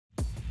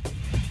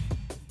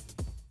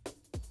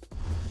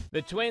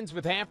The Twins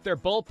with half their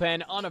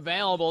bullpen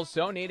unavailable,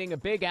 so needing a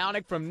big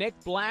outing from Nick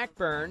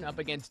Blackburn up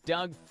against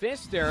Doug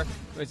Fister,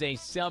 who has a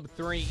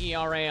sub-3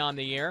 ERA on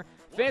the year.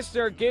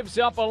 Fister gives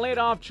up a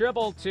leadoff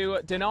triple to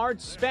Denard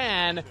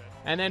Span,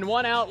 and then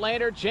 1 out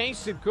later,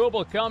 Jason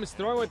Kubel comes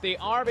through with the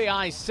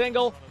RBI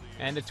single,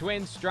 and the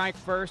Twins strike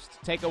first,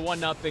 take a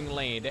 1-0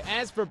 lead.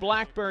 As for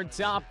Blackburn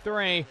top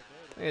 3,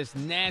 this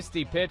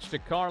nasty pitch to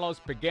Carlos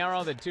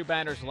Peguero. Then 2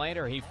 batters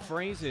later, he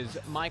freezes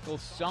Michael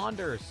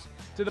Saunders.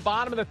 To the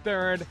bottom of the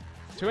 3rd,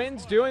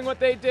 Twins doing what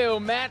they do.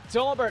 Matt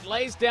Tolbert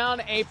lays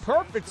down a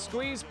perfect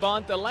squeeze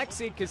bunt.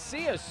 Alexi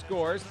Casillas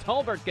scores.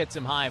 Tolbert gets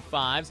some high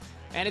fives,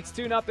 and it's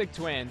 2-0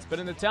 Twins. But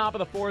in the top of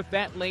the 4th,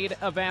 that lead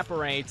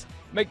evaporates.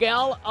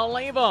 Miguel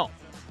Olivo,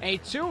 a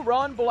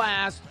 2-run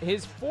blast,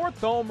 his 4th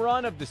home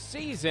run of the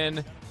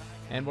season,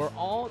 and we're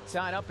all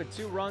tied up at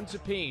 2 runs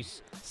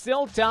apiece.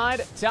 Still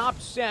tied, top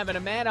 7, a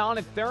man on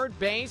at 3rd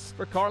base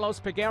for Carlos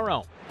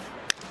Peguero.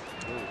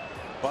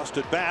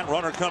 Busted bat,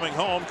 runner coming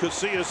home.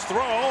 Casillas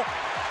throw.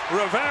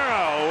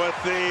 Rivera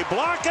with the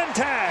block and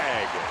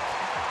tag.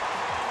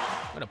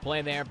 What a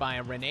play there by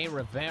Rene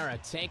Rivera,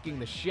 taking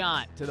the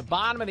shot to the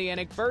bottom of the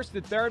inning. 1st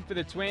and 3rd for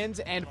the Twins,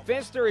 and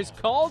Fister is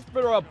called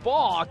for a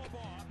balk.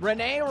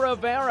 Rene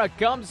Rivera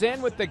comes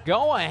in with the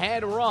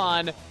go-ahead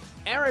run.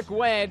 Eric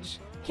Wedge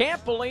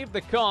can't believe the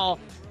call,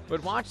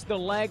 but watch the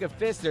leg of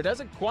Fister.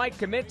 Doesn't quite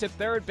commit to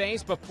 3rd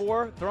base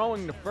before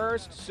throwing to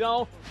 1st,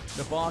 so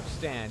the balk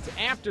stands.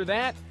 After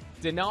that,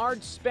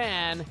 Denard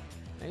Span,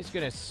 he's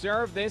going to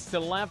serve this to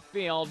left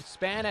field.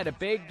 Span had a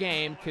big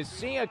game.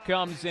 Casilla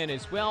comes in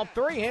as well.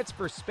 3 hits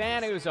for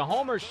Span. He was a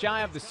homer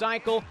shy of the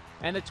cycle,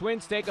 and the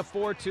Twins take a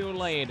 4-2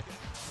 lead.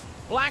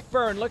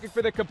 Blackburn looking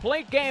for the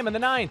complete game in the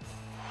 9th.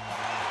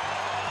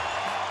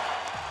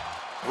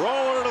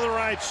 Roller to the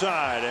right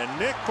side, and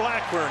Nick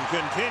Blackburn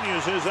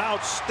continues his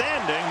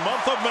outstanding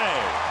month of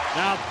May.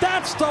 Now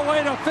that's the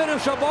way to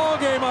finish a ball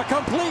game, a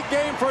complete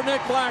game for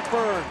Nick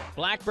Blackburn.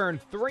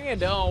 Blackburn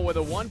 3-0 with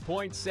a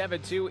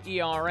 1.72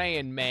 ERA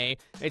in May.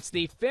 It's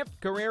the 5th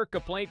career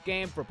complete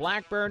game for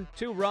Blackburn.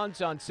 2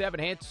 runs on 7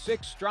 hits,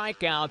 6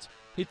 strikeouts.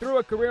 He threw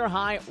a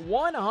career-high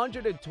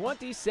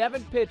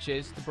 127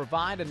 pitches to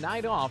provide a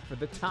night off for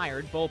the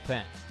tired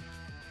bullpen.